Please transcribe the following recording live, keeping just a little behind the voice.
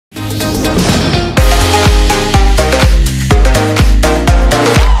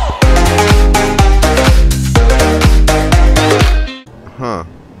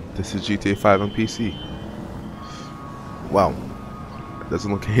this is GTA 5 on PC. Wow, it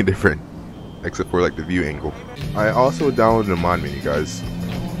doesn't look any different, except for like the view angle. I also downloaded a mod menu, guys.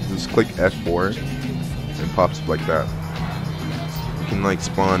 Just click F4 and it pops up like that. You can like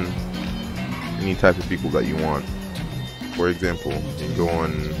spawn any type of people that you want. For example, you can go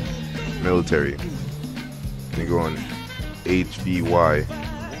on military. You can go on HVY.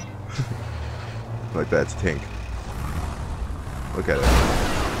 Like that, it's tank. Look at it.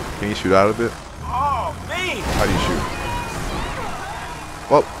 Can you shoot out of it? Oh, man! How do you shoot?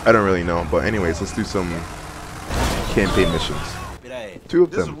 Well, I don't really know, but anyways, let's do some campaign missions. Two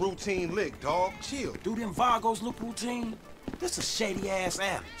of them. This a routine lick, dog. Chill. Do them Vagos look routine? This a shady-ass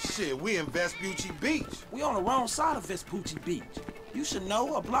alley. Shit, we in Vespucci Beach. We on the wrong side of Vespucci Beach. You should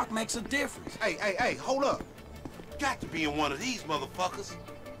know a block makes a difference. Hey, hold up. Got to be in one of these motherfuckers.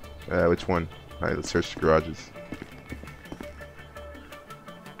 Which one? Alright, let's search the garages.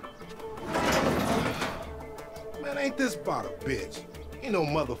 Man, ain't this about a bitch? Ain't no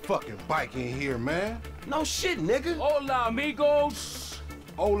motherfucking bike in here, man. No shit, nigga. Hola, amigos.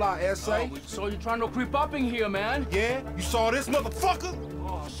 Hola, S.A. So you're trying to creep up in here, man? Yeah? You saw this motherfucker?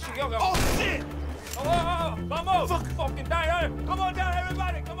 Oh, shit. Oh, shit! Vamos! Fucking down. Come on down,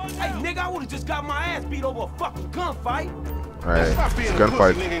 everybody. Come on down. Hey, nigga, I would've just got my ass beat over a fucking gunfight. Alright, Stop being it's a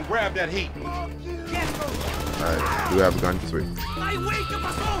gunfight. pussy, nigga, and grab that heat. Alright, do we have a gun? This way. Hey, wait, get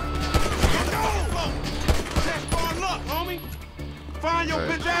my phone! That's far luck, homie. Find your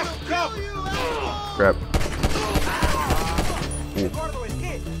bitch ass and cover. Crap.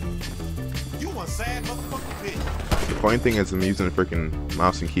 You one sad motherfucking bitch. The funny thing is I'm using a freaking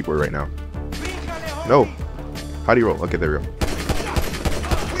mouse and keyboard right now. No! How do you roll? Okay, there we go.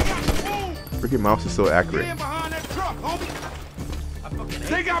 Freaking mouse is so accurate.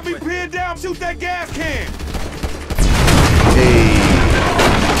 They got me pinned down. Shoot that gas can. Hey!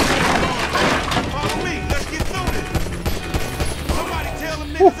 Follow me. Let's get through this. Somebody tell them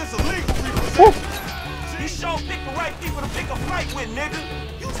niggas it's illegal repossession. You sure pick the right people to pick a fight with, nigga.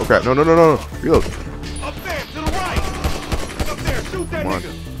 Oh crap, no. Reload. Up there, to the right. Up there, shoot that Come on.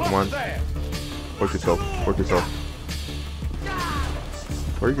 nigga. Come on. Work yourself. Work yourself.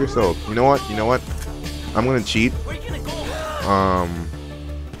 Work yourself. You know what? I'm gonna cheat. Get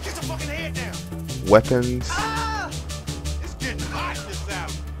your fucking head down. Weapons, It's getting hot in this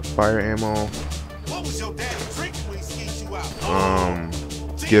alley. fire ammo, What was your daddy drinking when he skeet you out?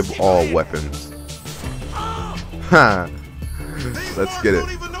 give all weapons. Ha! Let's get it.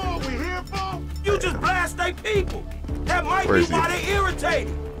 Don't even know what we're here for. You just blast they people. That might Where be is he? why they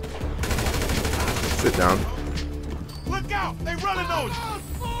irritated. Sit down. Look out, they running on you.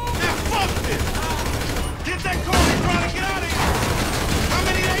 Now fuck this. Get that car, they trying to get out of here. How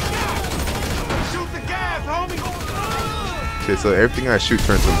many they got? Shoot the gas, homie. Okay, so everything I shoot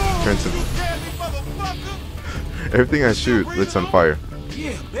turns him. Everything I shoot lit on fire.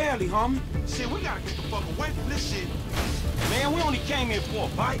 Yeah, barely, homie. Shit, we gotta get the fuck away from this shit. Man, we only came here for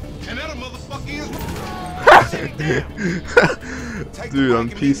a bite. And that a motherfucker is. Dude, on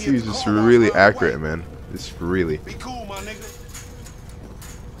PC is just really accurate, man. It's really. Be cool, my nigga.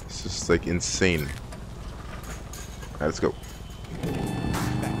 It's just like insane. Alright, let's go.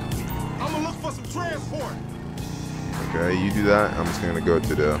 I'm gonna look for some transport. Okay, you do that. I'm just gonna go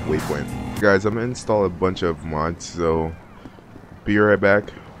to the waypoint. Guys, I'm gonna install a bunch of mods, so be right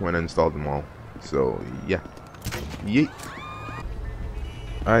back when I install them all. So yeah. Yeet.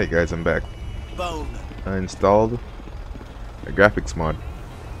 Alright guys, I'm back. Bone. I installed a graphics mod,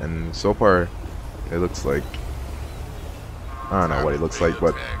 and so far it looks like, I don't know what it looks like,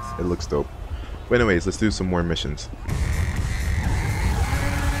 but it looks dope. But anyways, let's do some more missions.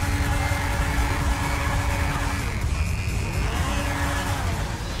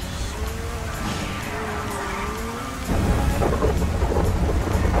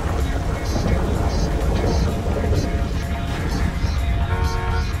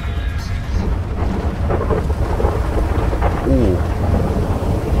 Ooh.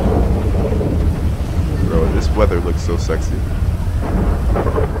 Bro, this weather looks so sexy.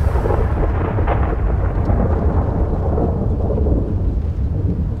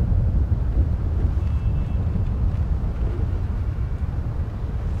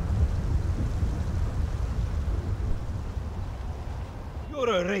 You're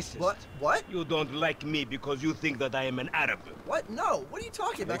a racist. What? You don't like me because you think that I am an Arab. What? No. What are you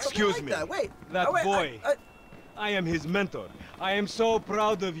talking about? Excuse Something me. like that. Wait. That Oh, wait, boy. I am his mentor. I am so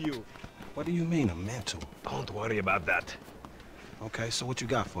proud of you. What do you mean, a mentor? Don't worry about that. Okay, so what you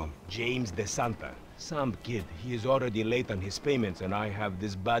got for me? James DeSanta. Some kid. He is already late on his payments, and I have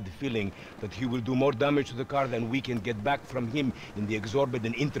this bad feeling that he will do more damage to the car than we can get back from him in the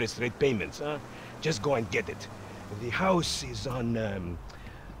exorbitant interest rate payments, huh? Just go and get it. The house is on,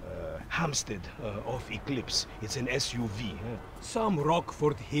 Hampstead, off Eclipse. It's an SUV, huh? Some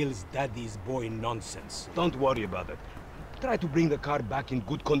Rockford Hills daddy's boy nonsense. Don't worry about it. Try to bring the car back in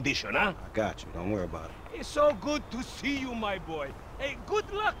good condition, huh? I got you. Don't worry about it. It's so good to see you, my boy. Hey, good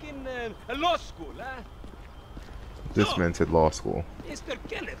luck in law school, huh? This man said law school. Mr.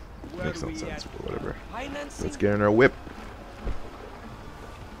 Kenneth. Makes no sense, but whatever. Financing? Let's get in our whip.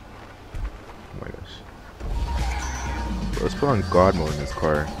 Oh my gosh. Let's put on God mode in this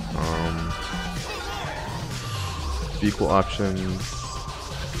car. Vehicle options.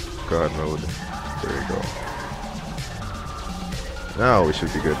 God mode. There we go. Now we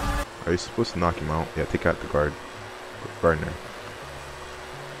should be good. Are you supposed to knock him out? Yeah, take out the guard. Gardner.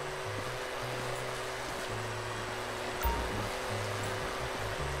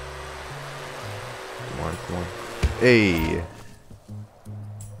 Come on, come on. Hey!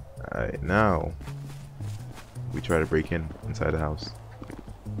 Alright, now we try to break in inside the house.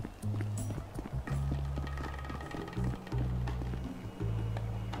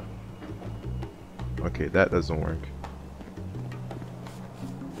 Okay, that doesn't work.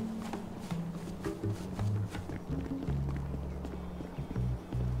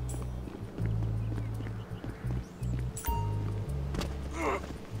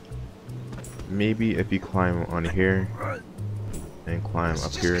 Maybe if you climb on here and climb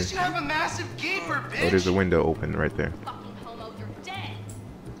up here. You have a massive gaper, bitch. Oh, there's a window open right there. Fucking homo, you're dead.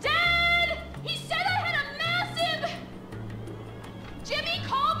 Dead! He said I had a massive... Jimmy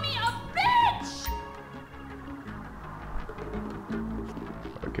called me a bitch!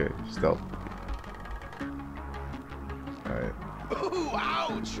 Okay, stealth. Alright. Ooh,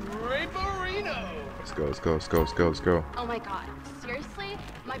 ouch! Raperino! Let's go, let's go, let's go, let's go, let's go. Oh my god, seriously?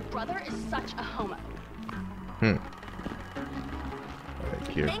 My brother is such a homo. Alright,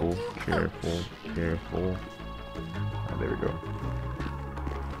 careful, Thank you, careful, careful. Ah, there we go.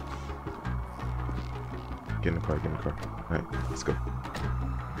 Get in the car, get in the car. Alright, let's go.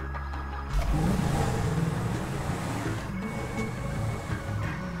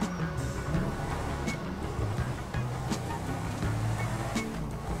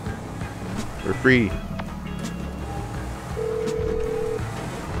 We're free.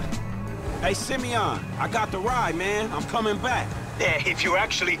 Hey, Simeon, I got the ride, man. I'm coming back. If you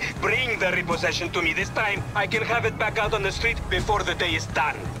actually bring the repossession to me this time, I can have it back out on the street before the day is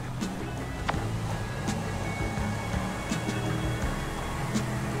done.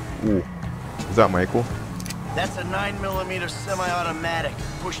 Ooh. Is that Michael? That's a 9mm semi-automatic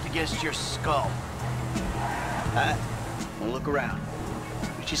pushed against your skull. Well, look around.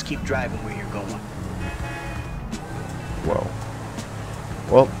 You just keep driving where you're going. Whoa.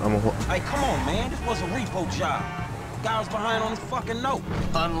 Well, I'm a Hey, come on, man. This was a repo job. Guy was behind on his fucking note.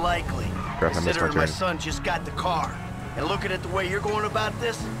 Unlikely. Crap, I missed my Considering my turn. son just got the car. And looking at the way you're going about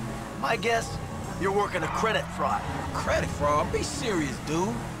this, my guess, you're working a credit fraud. Credit fraud? Be serious,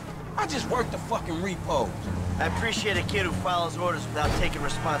 dude. I just worked the fucking repos. I appreciate a kid who follows orders without taking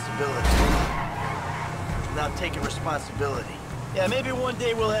responsibility. Yeah, maybe one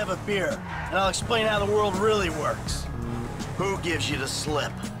day we'll have a beer, and I'll explain how the world really works. Who gives you the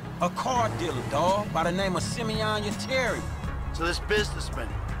slip? A car dealer, dawg, by the name of Simeon Yetarian. So this businessman,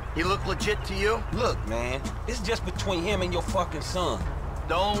 he look legit to you? Look, man, it's just between him and your fucking son.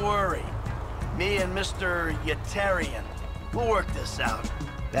 Don't worry. Me and Mr. Yetarian, we'll work this out.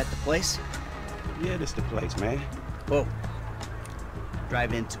 That the place? Yeah, this the place, man. Whoa.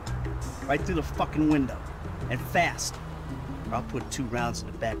 Drive into it. Right through the fucking window. And fast. Or I'll put 2 rounds in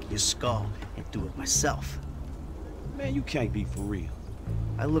the back of your skull and do it myself. Man, you can't be for real.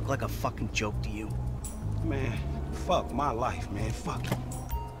 I look like a fucking joke to you. Man, fuck my life, man. Fuck it.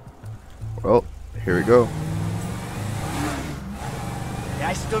 Well, here we go. Yeah,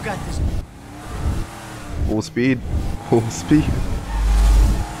 I still got this. Full speed. Full speed.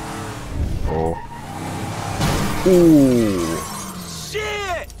 Oh. Ooh.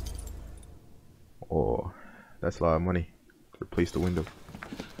 Shit! Oh. That's a lot of money to replace the window.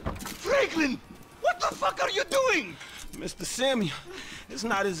 Franklin! What the fuck are you doing? Mr. Simeon, it's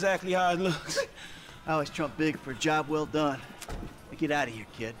not exactly how it looks. I always trump big for a job well done. Now get out of here,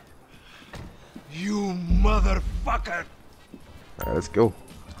 kid. You motherfucker! Alright, let's go.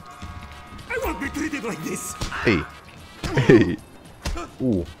 I won't be treated like this! Hey. Hey.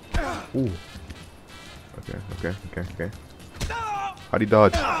 Ooh. Ooh. Okay, okay, okay, okay. How do you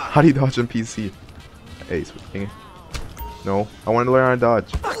dodge? How do you dodge on PC? Hey, switching it. No, I want to learn how to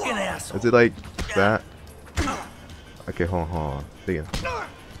dodge. Fucking asshole. Is it like that? Okay, hold on. Think it.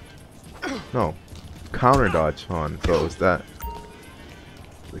 No, counter dodge. Hold on. So it's that.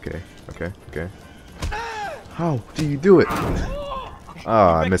 Okay. How do you do it?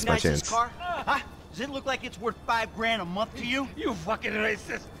 Ah, I missed my Recognize this chance. car? Huh? Does it look like it's worth $5 grand a month to you? You fucking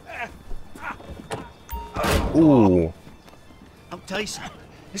racist. Ooh. I'll tell you something.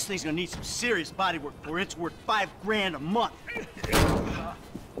 This thing's gonna need some serious body work before it's worth $5 grand a month.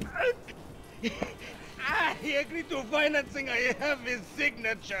 He agreed to financing. I have his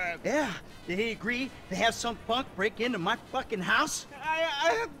signature. Yeah, did he agree to have some punk break into my fucking house?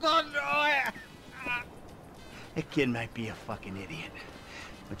 I don't know. That kid might be a fucking idiot,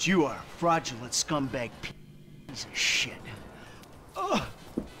 but you are a fraudulent scumbag piece of shit. Ugh.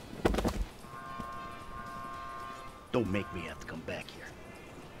 Don't make me have to come back here.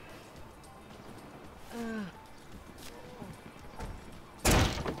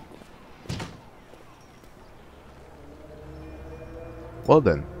 Well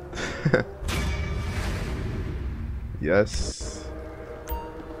then. Yes.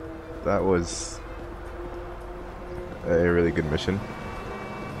 That was a really good mission.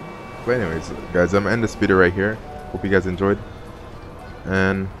 But anyways, guys, I'm gonna end this video right here. Hope you guys enjoyed.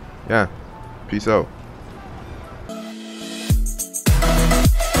 And yeah, peace out.